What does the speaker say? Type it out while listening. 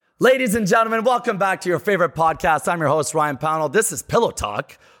Ladies and gentlemen, welcome back to your favorite podcast. I'm your host, Ryan Pownell. This is Pillow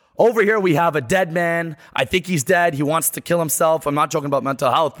Talk. Over here, we have a dead man. I think he's dead. He wants to kill himself. I'm not joking about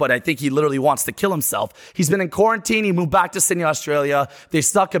mental health, but I think he literally wants to kill himself. He's been in quarantine. He moved back to Sydney, Australia. They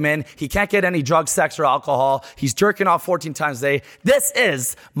stuck him in. He can't get any drugs, sex, or alcohol. He's jerking off 14 times a day. This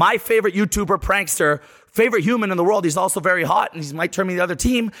is my favorite YouTuber, prankster, favorite human in the world. He's also very hot, and he might turn me the other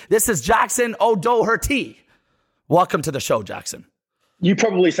team. This is Jackson O'Doherty. Welcome to the show, Jackson. You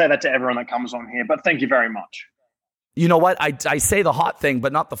probably say that to everyone that comes on here, but thank you very much. You know what? I say the hot thing,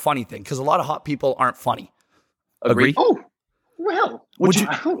 but not the funny thing, because a lot of hot people aren't funny. Agree? Oh, well. Would you?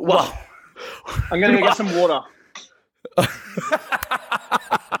 Well, I'm going to go get some water.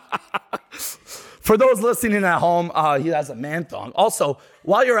 For those listening at home, he has a man thong. Also,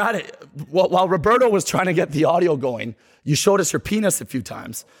 while you're at it, while Roberto was trying to get the audio going, you showed us your penis a few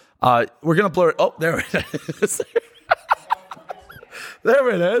times. We're going to blur it. Oh, there it is.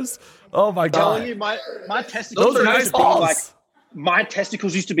 There it is. Oh my God. Telling you, my testicles Those are nice balls. My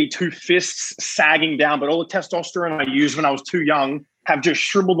testicles used to be two fists sagging down, but all the testosterone I used when I was too young have just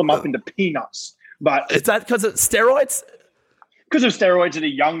shriveled them up into peanuts. But is that because of steroids? Because of steroids at a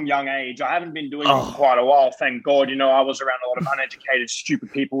young age. I haven't been doing it for quite a while, thank God. You know, I was around a lot of uneducated,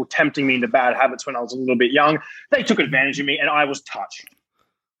 stupid people tempting me into bad habits when I was a little bit young. They took advantage of me, and I was touched.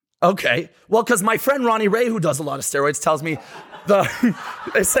 Okay. Well, because my friend Ronnie Ray, who does a lot of steroids, tells me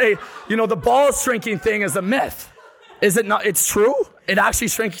they say, you know, the ball shrinking thing is a myth. Is it not? It's true? It actually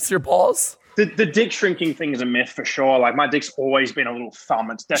shrinks your balls? The dick shrinking thing is a myth for sure. Like, my dick's always been a little thumb.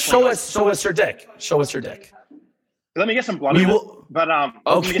 It's definitely show us your dick. Show us your dick. Let me get some blood in it. But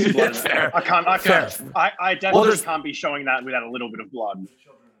let me get some blood in it. I can't. I definitely can't be showing that without a little bit of blood.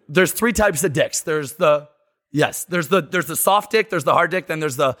 There's three types of dicks. There's the soft dick, there's the hard dick, then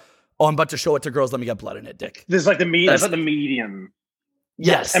there's the I'm about to show it to girls, let me get blood in it dick. There's like the medium.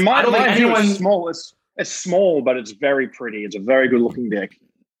 Yes. And my is small. It's small, but it's very pretty. It's a very good looking dick.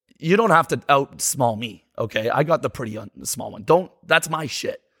 You don't have to out small me, okay? I got the pretty small one. That's my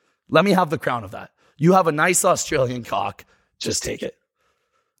shit. Let me have the crown of that. You have a nice Australian cock. Just take it.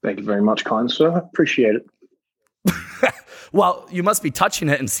 Thank you very much, kind sir. Appreciate it. Well, you must be touching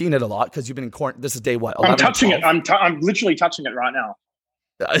it and seeing it a lot because you've been in quarantine. This is day what? I'm touching it. I'm literally touching it right now.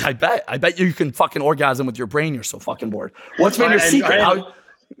 I bet you can fucking orgasm with your brain. You're so fucking bored. What's been your secret? How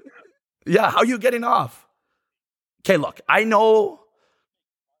are you getting off? Okay, look, I know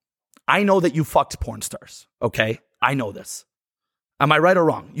that you fucked porn stars. Okay, I know this. Am I right or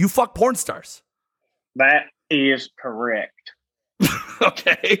wrong? You fuck porn stars. That is correct.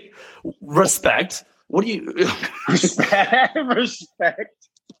 Okay, respect. What do you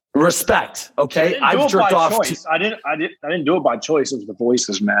Respect, okay? I've jerked off. I didn't do it by choice. It was the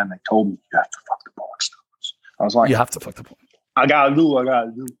voices, man. They told me you have to fuck the porn stars. I was like, you have to fuck the porn. I gotta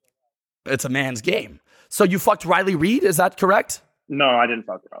do. It's a man's game. So you fucked Riley Reid? Is that correct? No, I didn't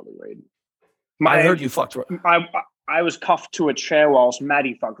fuck Riley Reid. I heard you fucked. I was cuffed to a chair whilst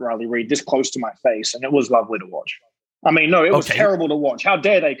Maddie fucked Riley Reid this close to my face, and it was lovely to watch. I mean, no, it was terrible to watch. How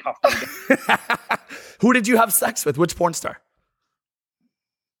dare they cuff me? Who did you have sex with? Which porn star?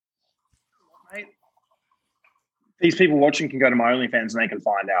 These people watching can go to my OnlyFans and they can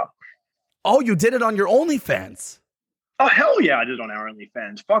find out. Oh, you did it on your OnlyFans? Oh, hell yeah, I did it on our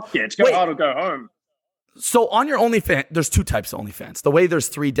OnlyFans. Fuck yeah, it's go hard or go home. So on your OnlyFans, there's two types of OnlyFans. The way there's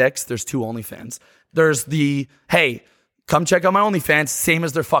 3 dicks, there's 2 OnlyFans. There's the, hey, come check out my OnlyFans, same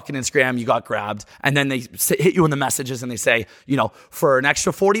as their fucking Instagram, you got grabbed. And then they hit you in the messages and they say, you know, for an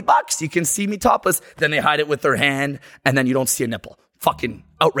extra $40, you can see me topless. Then they hide it with their hand and then you don't see a nipple. Fucking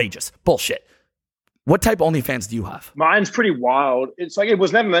outrageous. Bullshit. What type of OnlyFans do you have? Mine's pretty wild. It's like, it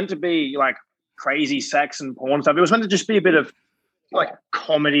was never meant to be like crazy sex and porn stuff. It was meant to just be a bit of like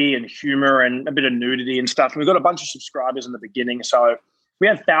comedy and humor and a bit of nudity and stuff. And we got a bunch of subscribers in the beginning. So we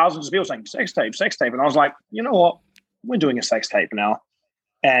had thousands of people saying sex tape. And I was like, you know what? We're doing a sex tape now.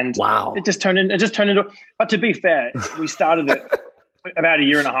 And wow, it just turned into, but to be fair, we started it about a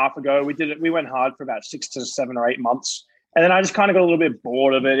year and a half ago. We did it. We went hard for about 6 to 7 or 8 months. And then I just kind of got a little bit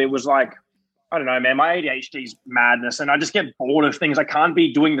bored of it. It was like, I don't know, man, my ADHD's madness and I just get bored of things. I can't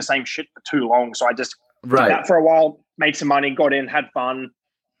be doing the same shit for too long. So I just did that for a while, made some money, got in, had fun,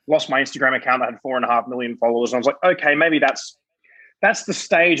 lost my Instagram account. I had 4.5 million followers. And I was like, okay, maybe that's the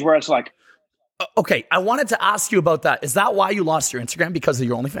stage where it's like. Okay, I wanted to ask you about that. Is that why you lost your Instagram? Because of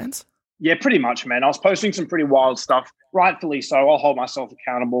your OnlyFans? Yeah, pretty much, man. I was posting some pretty wild stuff. Rightfully so. I'll hold myself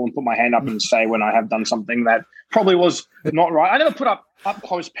accountable and put my hand up and say when I have done something that probably was not right. I never put up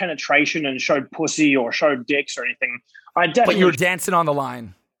close penetration and showed pussy or showed dicks or anything. But you were dancing on the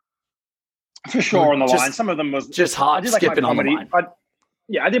line. For sure on the line. Some of them was just hot, skipping on the line.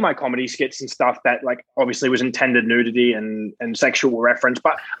 I did my comedy skits and stuff that like obviously was intended nudity and sexual reference.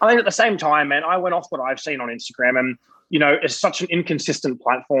 But I think at the same time, man, I went off what I've seen on Instagram, and it's such an inconsistent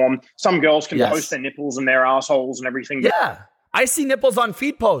platform. Some girls can post their nipples and their assholes and everything. Yeah, I see nipples on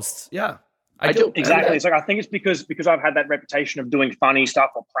feed posts. Yeah, I do. Exactly. It's like, I think it's because I've had that reputation of doing funny stuff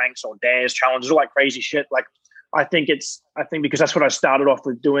or pranks or dares, challenges, all like crazy shit. Like, I think because that's what I started off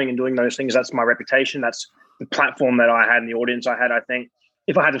with doing and doing those things. That's my reputation. That's the platform that I had and the audience I had. I think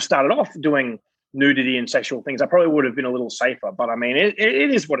if I had started off doing nudity and sexual things, I probably would have been a little safer. But I mean, it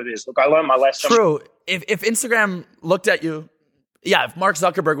is what it is. Look, I learned my lesson. True. If Instagram looked at you, if Mark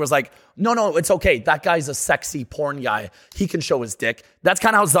Zuckerberg was like, no, it's okay. That guy's a sexy porn guy. He can show his dick. That's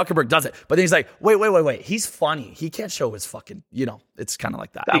kind of how Zuckerberg does it. But then he's like, wait. He's funny. He can't show his fucking, it's kind of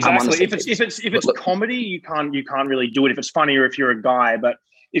like that. Exactly. If it's comedy, you can't really do it if it's funny or if you're a guy. But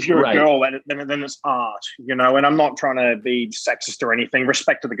if you're a girl, then it's art, And I'm not trying to be sexist or anything.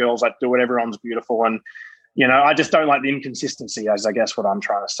 Respect to the girls that do it. Everyone's beautiful. And, I just don't like the inconsistency, as I guess what I'm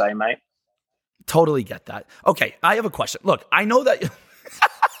trying to say, mate. Totally get that. Okay, I have a question. Look, I know that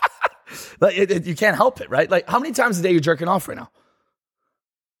you can't help it, right? Like, how many times a day are you jerking off right now?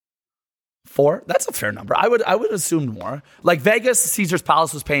 4? That's a fair number. I would assume more. Like Vegas, Caesar's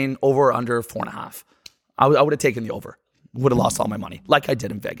Palace was paying over or under 4.5. I would have taken the over. Would have lost all my money, like I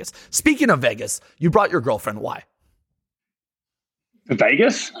did in Vegas. Speaking of Vegas, you brought your girlfriend. Why?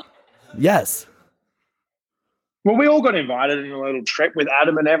 Vegas? Yes. Well, we all got invited in a little trip with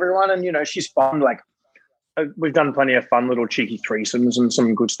Adam and everyone, and she's fun. Like, we've done plenty of fun little cheeky threesomes and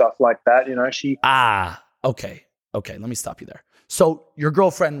some good stuff like that. Okay. Let me stop you there. So your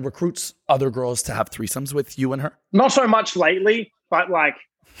girlfriend recruits other girls to have threesomes with you and her? Not so much lately, but like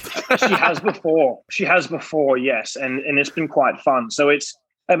she has before. She has before, yes, and it's been quite fun. So it's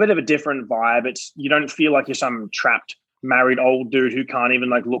a bit of a different vibe. You don't feel like you're some trapped married old dude who can't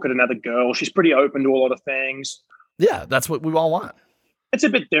even like look at another girl. She's pretty open to a lot of things. Yeah, that's what we all want. It's a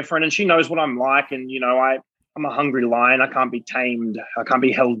bit different, and she knows what I'm like, and I'm a hungry lion. I can't be tamed. I can't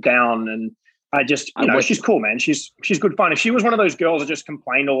be held down, and I just, she's cool, man. She's good fun. If she was one of those girls that just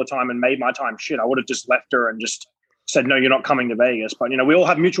complained all the time and made my time shit, I would have just left her and just said, no, you're not coming to Vegas. But we all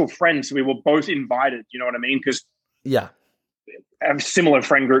have mutual friends, so we were both invited. You know what I mean? Because I have similar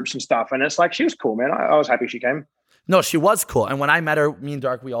friend groups and stuff, and it's like she was cool, man. I was happy she came. No, she was cool. And when I met her, me and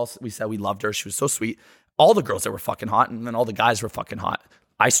Dark, we said we loved her. She was so sweet. All the girls that were fucking hot, and then all the guys were fucking hot.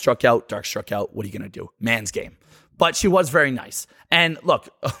 I struck out, Dark struck out. What are you going to do? Man's game. But she was very nice. And look,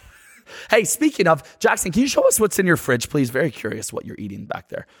 hey, speaking of, Jackson, can you show us what's in your fridge, please? Very curious what you're eating back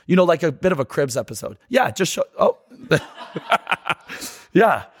there. Like a bit of a Cribs episode. Yeah, just show. Oh.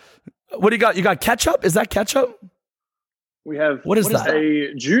 Yeah. What do you got? You got ketchup? Is that ketchup? We have, what is that?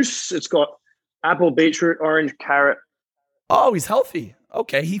 A juice. It's got apple, beetroot, orange, carrot. Oh, he's healthy.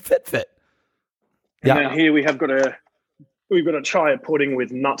 Okay, he fit. And then here we've got a chai pudding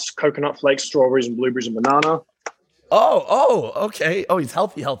with nuts, coconut flakes, strawberries, and blueberries and banana. Oh, okay. Oh, he's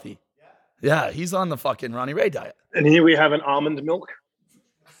healthy. Yeah, he's on the fucking Ronnie Ray diet. And here we have an almond milk.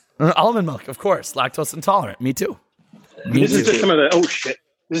 Almond milk, of course. Lactose intolerant. Me too. This is just some of the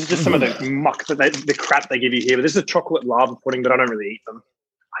This is just some of the muck the crap they give you here. But this is a chocolate lava pudding, but I don't really eat them.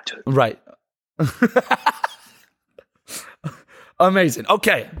 I do. Right. Amazing.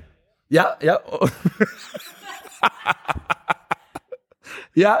 Okay. Yeah. Yeah.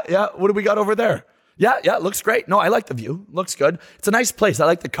 What do we got over there? Yeah. Looks great. No, I like the view. Looks good. It's a nice place. I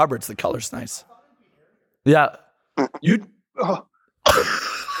like the cupboards. The color's nice. Yeah. You.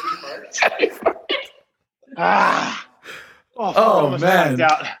 Oh man.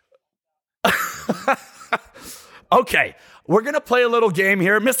 Okay. We're going to play a little game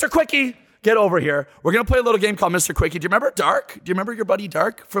here. Mr. Quickie, get over here. We're going to play a little game called Mr. Quickie. Do you remember Dark? Do you remember your buddy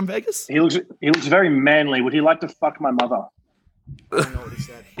Dark from Vegas? He looks very manly. Would he like to fuck my mother? I don't know what he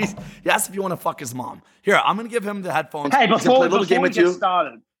said. He asked if you want to fuck his mom. Here, I'm going to give him the headphones. Hey, before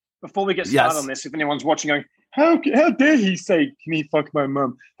we get started on this, if anyone's watching going, how dare he say, can he fuck my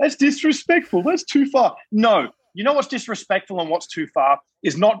mom? That's disrespectful. That's too far. No. You know what's disrespectful and what's too far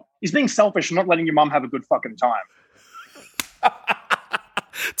is being selfish and not letting your mom have a good fucking time.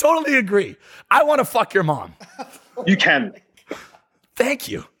 Totally agree. I want to fuck your mom. You can. Thank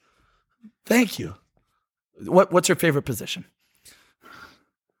you. What's your favorite position?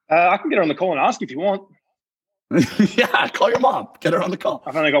 I can get her on the call and ask if you want. Yeah, call your mom. Get her on the call.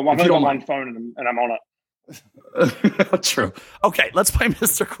 I've only got one phone and I'm on it. True. Okay, let's play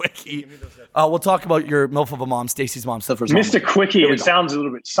Mr. Quickie. We'll talk about your MILF of a mom, Stacey's mom, Silver's mom. Mr. Quickie, it sounds a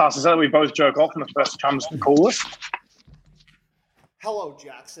little bit sus. Is that we both joke off when the first comes to call us? Hello,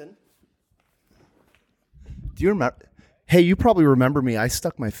 Jackson. Do you remember? Hey, you probably remember me. I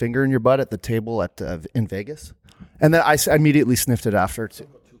stuck my finger in your butt at the table in Vegas, and then I immediately sniffed it after.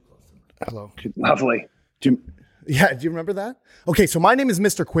 Hello. Lovely. Do you remember that? Okay, so my name is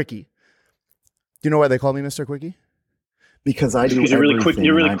Mr. Quickie. Do you know why they call me Mr. Quickie? Because I do Because you're really quick. everything,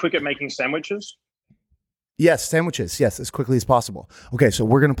 You're really man. quick at making sandwiches. Yes, sandwiches. Yes, as quickly as possible. Okay, so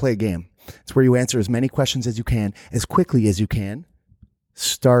we're going to play a game. It's where you answer as many questions as you can, as quickly as you can,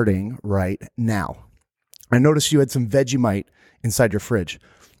 starting right now. I noticed you had some Vegemite inside your fridge.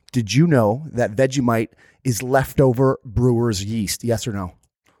 Did you know that Vegemite is leftover brewer's yeast? Yes or no?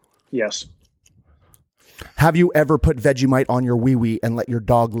 Yes. Have you ever put Vegemite on your wee-wee and let your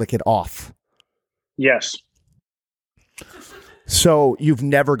dog lick it off? Yes. So you've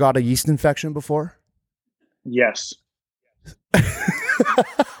never got a yeast infection before? Yes.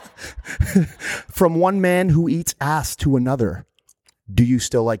 From one man who eats ass to another, do you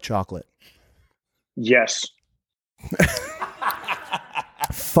still like chocolate? Yes.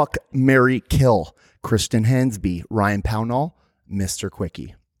 Fuck, marry, kill. Kristen Hansby, Ryan Pownall, Mr.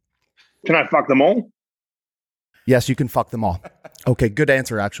 Quickie. Can I fuck them all? Yes, you can fuck them all. Okay, good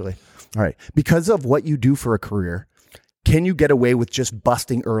answer, actually. All right. Because of what you do for a career, can you get away with just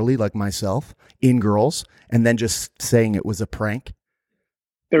busting early like myself in girls and then just saying it was a prank?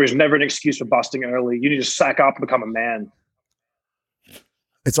 There is never an excuse for busting early. You need to sack up and become a man.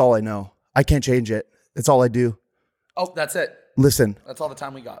 It's all I know. I can't change it. It's all I do. Oh, that's it. Listen. That's all the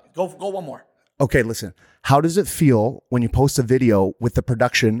time we got. Go one more. Okay, listen. How does it feel when you post a video with the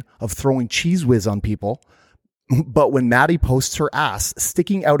production of throwing Cheese Whiz on people, but when Maddie posts her ass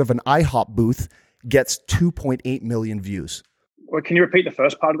sticking out of an IHOP booth gets 2.8 million views? Well, can you repeat the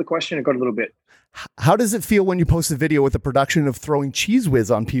first part of the question? It got a little bit. How does it feel when you post a video with the production of throwing Cheese Whiz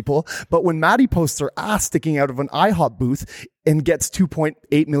on people, but when Maddie posts her ass sticking out of an IHOP booth and gets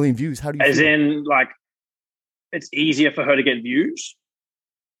 2.8 million views? How do you As feel? in, like, it's easier for her to get views?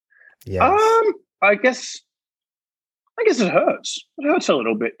 Yes. I guess it hurts. It hurts a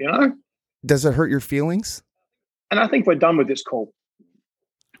little bit, you know? Does it hurt your feelings? And I think we're done with this call.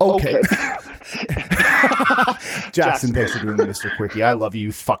 Okay. Jackson, thanks for doing it, Mr. Quickie. I love you,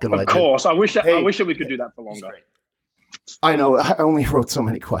 you fucking Of legend. course. I wish that Hey. we could do that for longer. I know. I only wrote so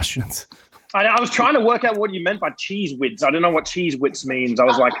many questions. I was trying to work out what you meant by cheese whiz. I don't know what cheese whiz means. I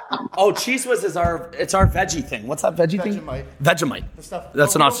was like, Oh, Cheese Whiz is our veggie thing. What's that veggie thing? Vegemite.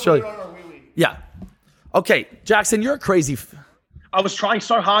 That's an Australian. Yeah. Okay, Jackson, you're a crazy. I was trying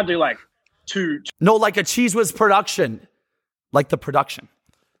so hard to No, like a Cheese Whiz production, like the production.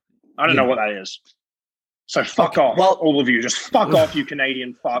 I don't know what that is. So fuck off, well- all of you. Just fuck off, you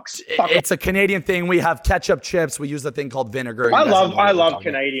Canadian fucks. Fuck off. It's a Canadian thing. We have ketchup chips. We use a thing called vinegar. You I guys don't know what love we're talking about.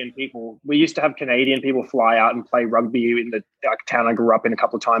 Canadian people. We used to have Canadian people fly out and play rugby in the town I grew up in a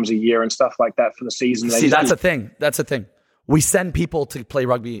couple of times a year and stuff like that for the season. They See, just that's do- a thing. That's a thing. We send people to play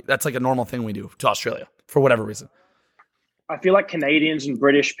rugby. That's like a normal thing we do to Australia for whatever reason. I feel like Canadians and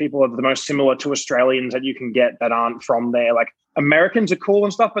British people are the most similar to Australians that you can get that aren't from there. Like Americans are cool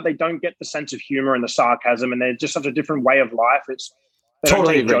and stuff, but they don't get the sense of humor and the sarcasm, and they're just such a different way of life. They Totally don't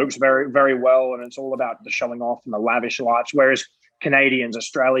take agree. jokes very, very well, and it's all about the showing off and the lavish lives. Whereas Canadians,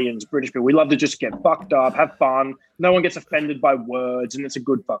 Australians, British people, we love to just get fucked up, have fun. No one gets offended by words, and it's a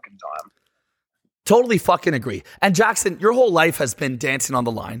good fucking time. Totally fucking agree. And Jackson, your whole life has been dancing on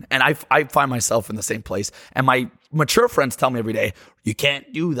the line. And I find myself in the same place. And my mature friends tell me every day, you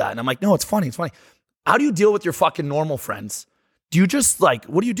can't do that. And I'm like, no, it's funny. It's funny. How do you deal with your fucking normal friends? Do you just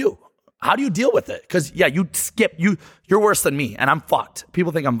what do you do? How do you deal with it? Because yeah, you're worse than me and I'm fucked.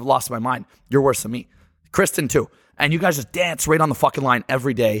 People think I'm lost my mind. You're worse than me. Kristen too. And you guys just dance right on the fucking line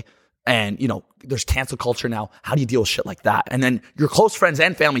every day. And, there's cancel culture now. How do you deal with shit like that? And then your close friends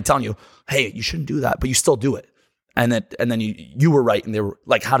and family telling you, hey, you shouldn't do that, but you still do it. And then you were right. And they were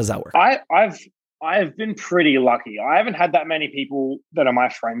like, how does that work? I've been pretty lucky. I haven't had that many people that are my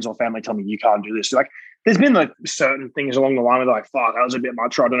friends or family tell me you can't do this. Like, there's been like certain things along the line where they're like, fuck, that was a bit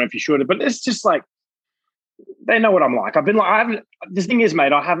much. Or I don't know if you should have, but it's just like, they know what I'm like. The thing is,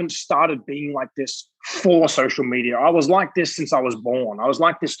 mate, I haven't started being like this for social media. I was like this since I was born. I was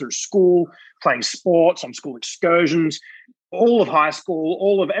like this through school, playing sports, on school excursions, all of high school,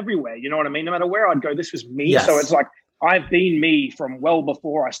 all of everywhere. You know what I mean? No matter where I'd go, this was me. Yes. So it's like, I've been me from well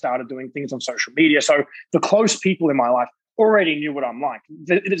before I started doing things on social media. So the close people in my life already knew what I'm like.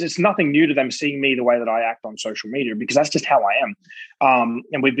 It's nothing new to them seeing me the way that I act on social media because that's just how I am.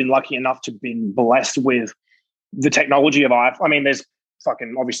 And we've been lucky enough to be blessed with the technology of I mean, there's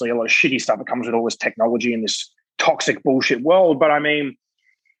fucking obviously a lot of shitty stuff that comes with all this technology in this toxic bullshit world. But I mean,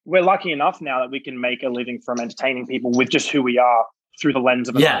 we're lucky enough now that we can make a living from entertaining people with just who we are through the lens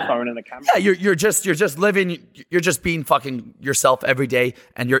of an phone and a camera. Yeah, you're just living. You're just being fucking yourself every day,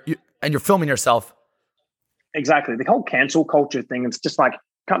 and you're filming yourself. Exactly. The whole cancel culture thing. It's just like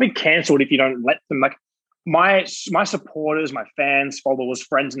can't be canceled if you don't let them. Like my supporters, my fans, followers,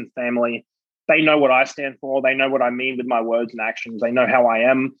 friends, and family. They know what I stand for. They know what I mean with my words and actions. They know how I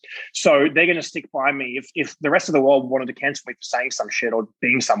am. So they're going to stick by me. If the rest of the world wanted to cancel me for saying some shit or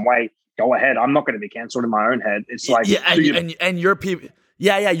being some way, go ahead. I'm not going to be canceled in my own head. It's like, and your people,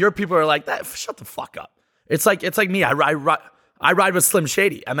 your people are like that. Shut the fuck up. It's like me. I ride with Slim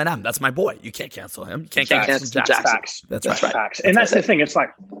Shady, Eminem. That's my boy. You can't cancel him. You can't cancel Jackson. Facts. That's right. Facts. And that's the thing. It's like,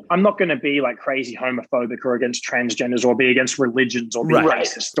 I'm not going to be like crazy homophobic or against transgenders or be against religions or be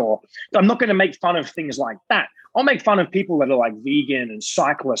racist or I'm not going to make fun of things like that. I'll make fun of people that are like vegan and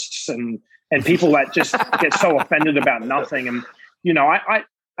cyclists and people that just get so offended about nothing. And, you know,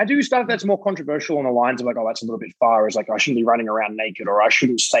 I do stuff that's more controversial on the lines of like, oh, that's a little bit far. It's like, I shouldn't be running around naked or I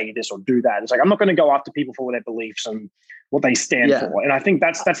shouldn't say this or do that. It's like, I'm not going to go after people for their beliefs and what they stand for. And I think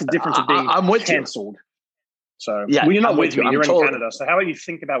that's the difference of being cancelled. So you're not with me. You're in Canada. So how do you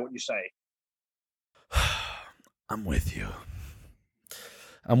think about what you say? I'm with you.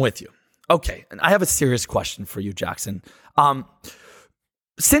 Okay. And I have a serious question for you, Jackson.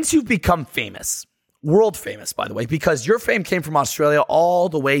 Since you've become famous, world famous, by the way, because your fame came from Australia all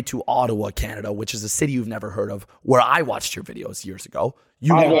the way to Ottawa, Canada, which is a city you've never heard of, where I watched your videos years ago.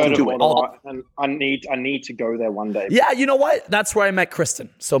 I've heard of Ottawa, and I need to go there one day. Yeah, you know what? That's where I met Kristen.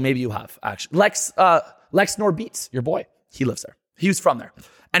 So maybe you have, actually. Lex Norbeats, your boy. He lives there. He was from there.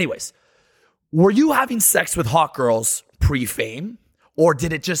 Anyways, were you having sex with hot girls pre-fame? Or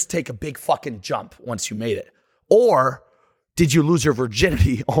did it just take a big fucking jump once you made it? Or did you lose your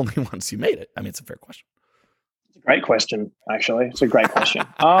virginity only once you made it? I mean, it's a fair question. It's a great question, actually. It's a great question.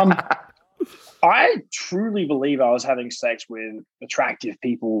 I truly believe I was having sex with attractive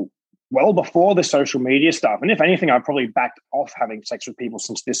people well before the social media stuff. And if anything, I probably backed off having sex with people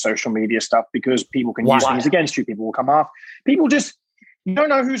since this social media stuff because people can use things against you. People will come off. People just, you don't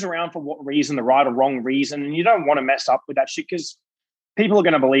know who's around for what reason, the right or wrong reason. And you don't want to mess up with that shit because people are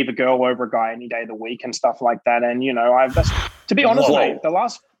going to believe a girl over a guy any day of the week and stuff like that. And, you know, to be honest, mate, the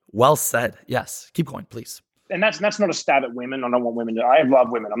last... Well said. Yes. Keep going, please. And that's not a stab at women. I don't want women to... I love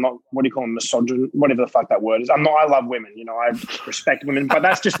women. I'm not... What do you call them? Misogyn? Whatever the fuck that word is. I love women. You know, I respect women. But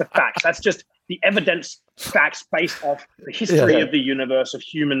that's just the facts. That's just the evidence facts based off the history of the universe of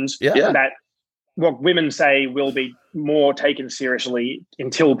humans that what women say will be more taken seriously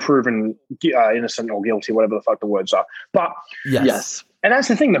until proven innocent or guilty, whatever the fuck the words are. But yes. And that's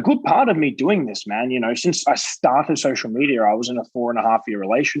the thing, the good part of me doing this, man, you know, since I started social media, I was in a 4.5-year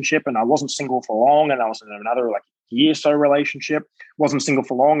relationship and I wasn't single for long. And I was in another like year or so relationship, wasn't single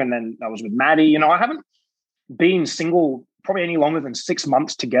for long. And then I was with Maddie. You know, I haven't been single probably any longer than 6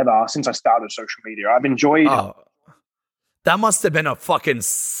 months together since I started social media. I've enjoyed... that must have been a fucking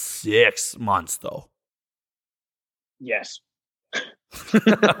 6 months though. Yes.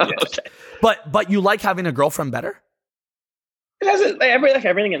 Yes. But you like having a girlfriend better? It has like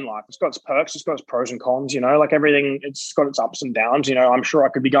everything in life. It's got its perks. It's got its pros and cons. You know, like everything. It's got its ups and downs. You know, I'm sure I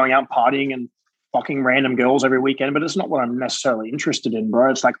could be going out partying and fucking random girls every weekend, but it's not what I'm necessarily interested in, bro.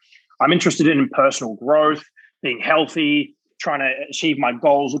 It's like I'm interested in personal growth, being healthy, trying to achieve my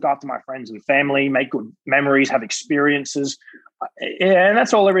goals, look after my friends and family, make good memories, have experiences. Yeah, and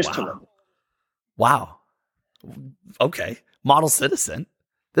that's all there is to it. Wow. Okay. Model citizen.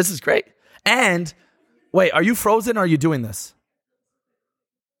 This is great. And wait, are you frozen or are you doing this?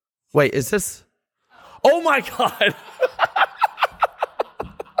 Wait, is this? Oh my God.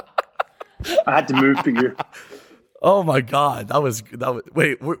 I had to move for you. Oh my God. That was,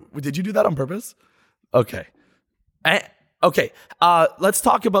 wait, did you do that on purpose? Okay. Okay. Let's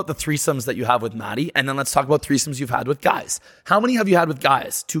talk about the threesomes that you have with Maddie, and then let's talk about threesomes you've had with guys. How many have you had with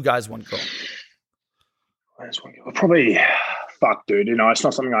guys? 2 guys, 1 girl. Probably, fuck, dude. You know, it's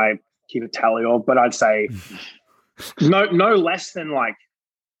not something I keep a tally of, but I'd say no less than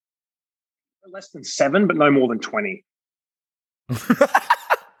 7, but no more than 20.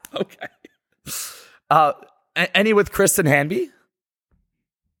 Okay. Any with Kristen Hanby?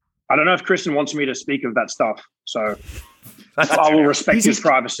 I don't know if Kristen wants me to speak of that stuff, so I will respect his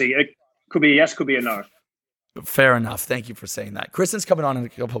privacy. It could be a yes, could be a no. Fair enough. Thank you for saying that. Kristen's coming on in a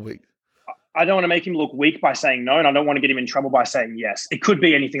couple of weeks. I don't want to make him look weak by saying no, and I don't want to get him in trouble by saying yes. It could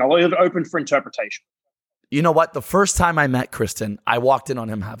be anything. I'll leave it open for interpretation. You know what? The first time I met Kristen, I walked in on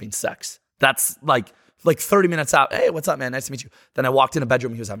him having sex. That's like 30 minutes out. Hey, what's up, man? Nice to meet you. Then I walked in a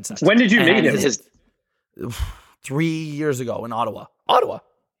bedroom. He was having sex. When did you meet him? 3 years ago in Ottawa.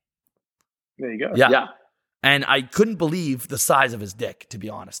 There you go. Yeah. And I couldn't believe the size of his dick, to be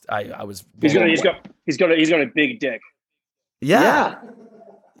honest. I was. He's got a big dick. Yeah.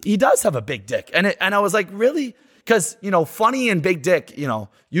 He does have a big dick. And I was like, really? Because, funny and big dick,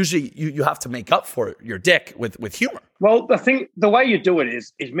 usually you have to make up for your dick with humor. Well, the way you do it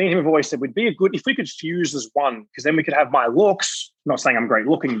is me and him have always said would be a good, if we could fuse as one, because then we could have my looks. Not saying I'm great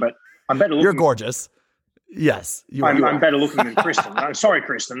looking, but I'm better looking. You're gorgeous. Yes. I'm better looking than Kristen. I'm sorry,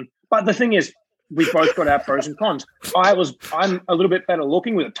 Kristen. But the thing is, we both got our pros and cons. I'm a little bit better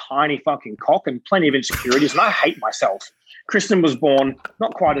looking with a tiny fucking cock and plenty of insecurities, and I hate myself. Kristen was born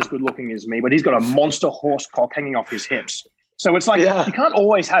not quite as good looking as me, but he's got a monster horse cock hanging off his hips. So it's like, You can't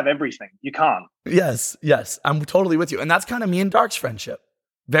always have everything. You can't. Yes. I'm totally with you. And that's kind of me and Dark's friendship.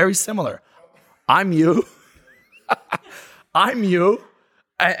 Very similar. I'm you. I'm you.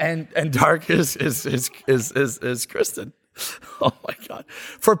 And Dark is Kristen. Oh my God.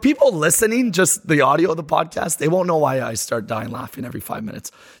 For people listening, just the audio of the podcast, they won't know why I start dying laughing every 5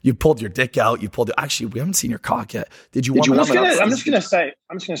 minutes. You pulled your dick out. Actually, we haven't seen your cock yet. Did you want to? I'm just going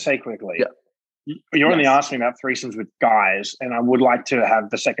to say quickly. Yeah. You only asked me about threesomes with guys, and I would like to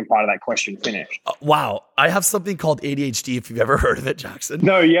have the second part of that question finished. Wow. I have something called ADHD, if you've ever heard of it, Jackson.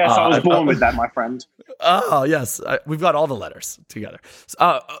 No, yes, I was born with that, my friend. Oh, yes. We've got all the letters together.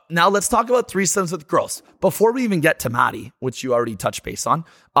 Now let's talk about threesomes with girls. Before we even get to Maddie, which you already touched base on,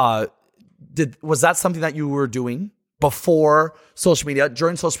 was that something that you were doing before social media?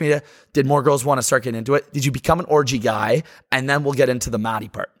 During social media, did more girls want to start getting into it? Did you become an orgy guy? And then we'll get into the Maddie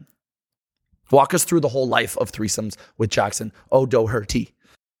part. Walk us through the whole life of threesomes with Jackson O'Doherty.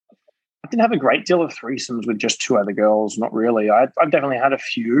 I didn't have a great deal of threesomes with just two other girls. Not really. I've definitely had a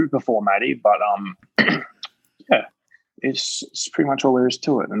few before Maddie, but yeah, it's pretty much all there is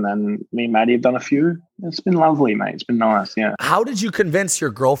to it. And then me and Maddie have done a few. It's been lovely, mate. It's been nice. Yeah. How did you convince your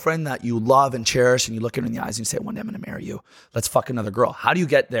girlfriend that you love and cherish, and you look her in the eyes and you say, "One day I'm going to marry you. Let's fuck another girl"? How do you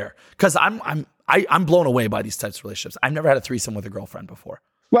get there? Because I'm blown away by these types of relationships. I've never had a threesome with a girlfriend before.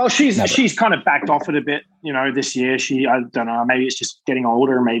 Well, she's kind of backed off it a bit, this year. I don't know, maybe it's just getting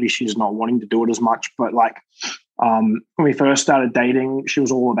older. Maybe she's not wanting to do it as much. But when we first started dating, she was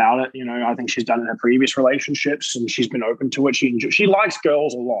all about it. I think she's done it in her previous relationships, and she's been open to it. She likes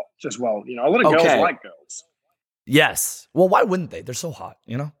girls a lot as well. A lot of girls like girls. Yes. Well, why wouldn't they? They're so hot,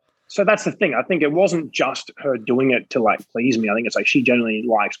 So that's the thing. I think it wasn't just her doing it to please me. I think it's she generally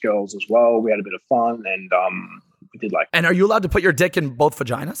likes girls as well. We had a bit of fun, and we did And are you allowed to put your dick in both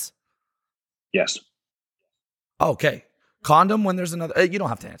vaginas? Yes. Okay. Condom when there's another. You don't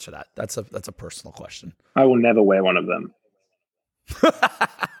have to answer that. That's a personal question. I will never wear one of them.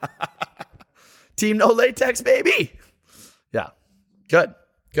 Team no latex, baby. Yeah. Good.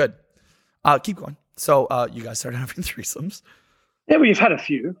 Keep going. So you guys started having threesomes. Yeah, we've had a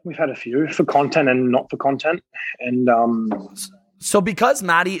few. For content and not for content. And so because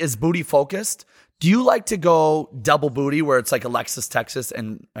Maddie is booty focused, do you like to go double booty where it's like Alexis Texas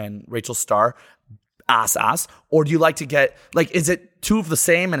and Rachel Starr ass? Or do you like to get is it two of the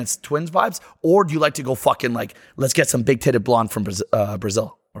same and it's twins vibes? Or do you like to go fucking let's get some big titted blonde from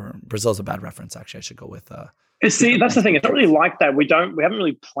Brazil? Or Brazil's a bad reference, actually. I should go with See, that's the thing. It's not really like that. We haven't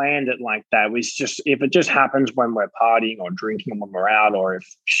really planned it like that. If it just happens when we're partying or drinking when we're out, or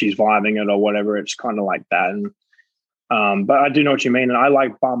if she's vibing it or whatever, it's kind of like that. And but I do know what you mean. And I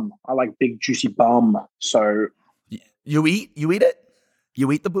like bum. I like big juicy bum. So you eat it?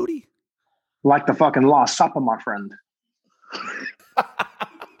 You eat the booty? Like the fucking Last Supper, my friend.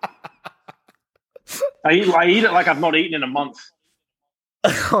 I eat it like I've not eaten in a month.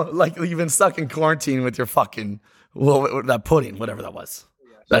 Like you've been stuck in quarantine with your fucking that pudding, whatever that was.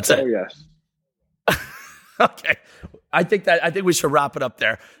 That's it. Oh yes. Okay. I think we should wrap it up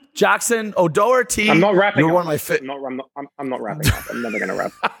there. Jackson O'Doherty. I'm not wrapping. You're up. one of my I'm not wrapping up. I'm never going to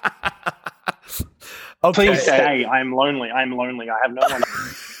wrap. Okay. Please stay. I'm lonely. I have no one.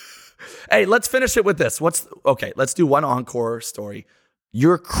 Hey, let's finish it with this. Let's do one encore story.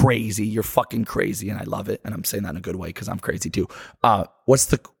 You're crazy. You're fucking crazy, and I love it. And I'm saying that in a good way because I'm crazy too.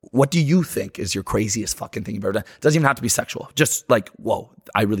 What do you think is your craziest fucking thing you've ever done? It doesn't even have to be sexual. Just whoa,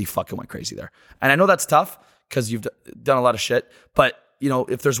 I really fucking went crazy there. And I know that's tough because you've done a lot of shit. But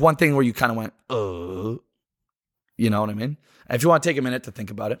if there's one thing where you kind of went, you know what I mean? And if you want to take a minute to think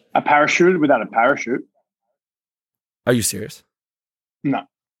about it. A parachute without a parachute. Are you serious? No.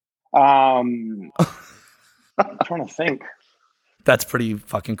 I'm trying to think. That's pretty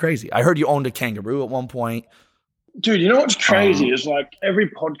fucking crazy. I heard you owned a kangaroo at one point. Dude, you know what's crazy is every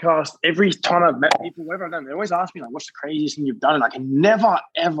podcast, every time I've met people, whatever I've done, they always ask me what's the craziest thing you've done? And I can never,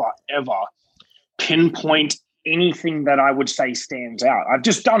 ever, ever pinpoint anything that I would say stands out. I've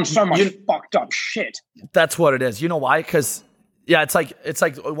just done so much fucked up shit. That's what it is. You know why? Because yeah, it's like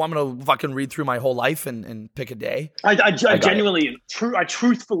I'm gonna fucking read through my whole life and pick a day. I genuinely, I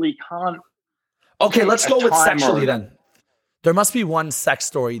truthfully can't. Okay, let's go with sexually then. There must be one sex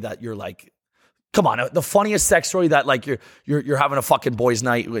story that you're like, come on, the funniest sex story that like you're having a fucking boys'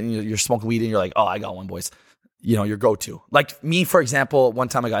 night when you're smoking weed and you're like, oh, I got one, boys. You know, your go-to. Like me, for example, one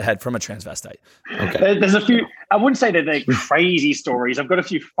time I got head from a transvestite. Okay. There's a few, I wouldn't say that they're crazy stories. I've got a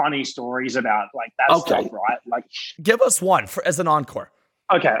few funny stories about like that stuff, right? Like, give us one as an encore.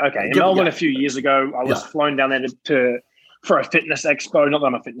 Okay. In Melbourne a few years ago, I was flown down there for a fitness expo. Not that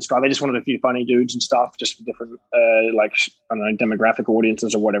I'm a fitness guy. They just wanted a few funny dudes and stuff, just for different, like, I don't know, demographic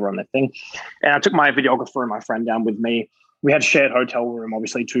audiences or whatever on that thing. And I took my videographer and my friend down with me. We had a shared hotel room,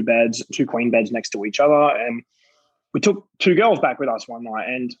 obviously 2 beds, 2 queen beds next to each other. And we took 2 girls back with us one night,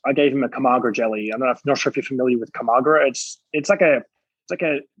 and I gave him a Kamagra jelly. I'm not sure if you're familiar with Kamagra. It's like a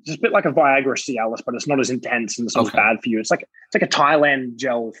bit like a Viagra Cialis, but it's not as intense and it's not as bad for you. It's like a Thailand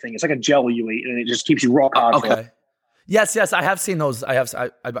gel thing. It's like a gel you eat, and it just keeps you rock hard. Okay. Yes, I have seen those. I went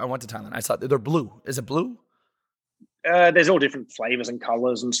to Thailand. I saw they're blue. Is it blue? There's all different flavors and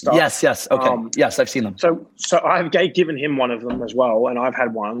colors and stuff. Yes. Okay. Yes, I've seen them. So I've given him one of them as well, and I've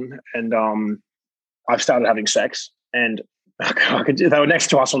had one, and I've started having sex, and they were next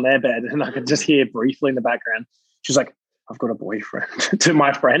to us on their bed, and I could just hear briefly in the background. She's like, "I've got a boyfriend," to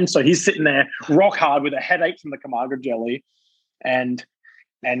my friend. So he's sitting there rock hard with a headache from the Kamagra jelly, and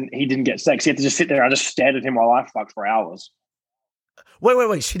he didn't get sex. He had to just sit there. I just stared at him while I fucked for hours.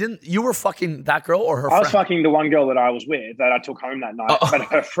 Wait. She didn't. You were fucking that girl or her friend? I was fucking the one girl that I was with that I took home that night. But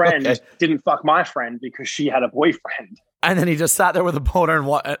her friend didn't fuck my friend because she had a boyfriend. And then he just sat there with a boner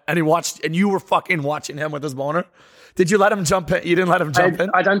and he watched, and you were fucking watching him with his boner. Did you let him jump in? You didn't let him jump in?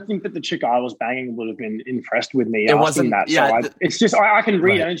 I don't think that the chick I was banging would have been impressed with me asking that. Yeah, so it's just, I can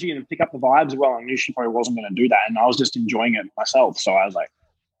read energy and pick up the vibes well. I knew she probably wasn't going to do that. And I was just enjoying it myself. So I was like,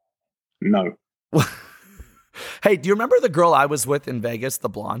 no. Hey, do you remember the girl I was with in Vegas, the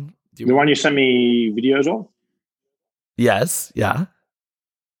blonde? The one you sent me videos of? Yes, yeah.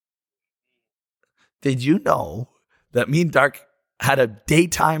 Did you know that me and Dark had a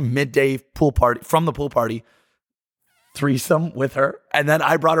daytime, midday pool party, from the pool party, threesome with her, and then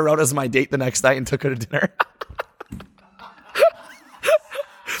I brought her out as my date the next night and took her to dinner?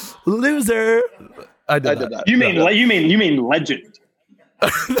 Loser. I did that. You mean legend.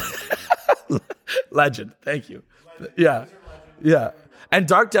 Legend. Thank you. Yeah. And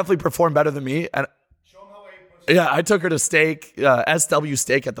Dark definitely performed better than me. And yeah, I took her to steak, SW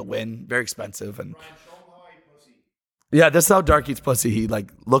steak at the Wynn, very expensive. And yeah, this is how Dark eats pussy. He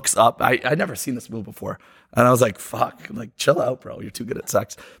like looks up. I'd never seen this move before, and I was like, "Fuck!" I'm like, chill out, bro. You're too good at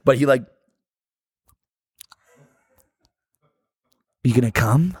sex. But he like, you gonna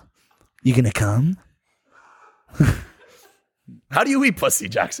come? You gonna come? How do you eat pussy,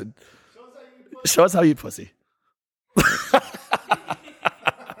 Jackson? Show us how you eat pussy.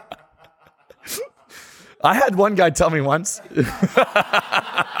 I had one guy tell me once.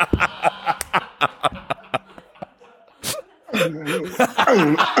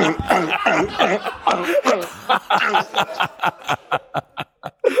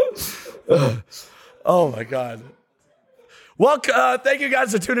 Oh my God. Well, thank you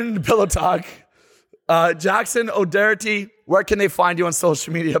guys for tuning in to Pillow Talk. Jackson O'Doherty, where can they find you on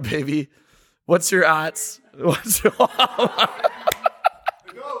social media, baby? What's your ats? What's your the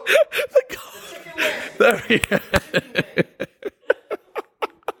goat. There we go.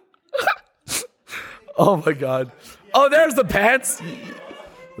 Oh my God. Oh, there's the pants.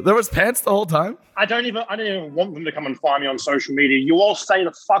 There was pants the whole time? I don't even want them to come and find me on social media. You all stay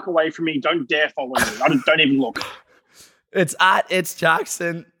the fuck away from me. Don't dare follow me. Don't even look. It's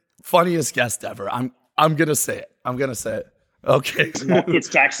Jackson. Funniest guest ever. I'm gonna say it. Okay. It's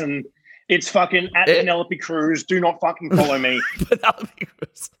Jackson. It's fucking at Penelope Cruz. Do not fucking follow me. Penelope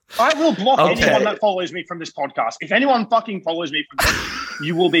Cruz. I will block anyone that follows me from this podcast. If anyone fucking follows me from this,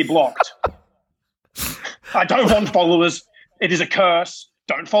 you will be blocked. I don't want followers. It is a curse.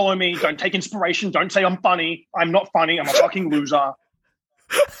 Don't follow me. Don't take inspiration. Don't say I'm funny. I'm not funny. I'm a fucking loser.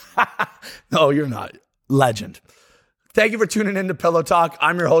 No, you're not. Legend. Thank you for tuning in to Pillow Talk.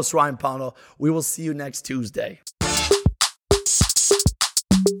 I'm your host, Ryan Pownell. We will see you next Tuesday.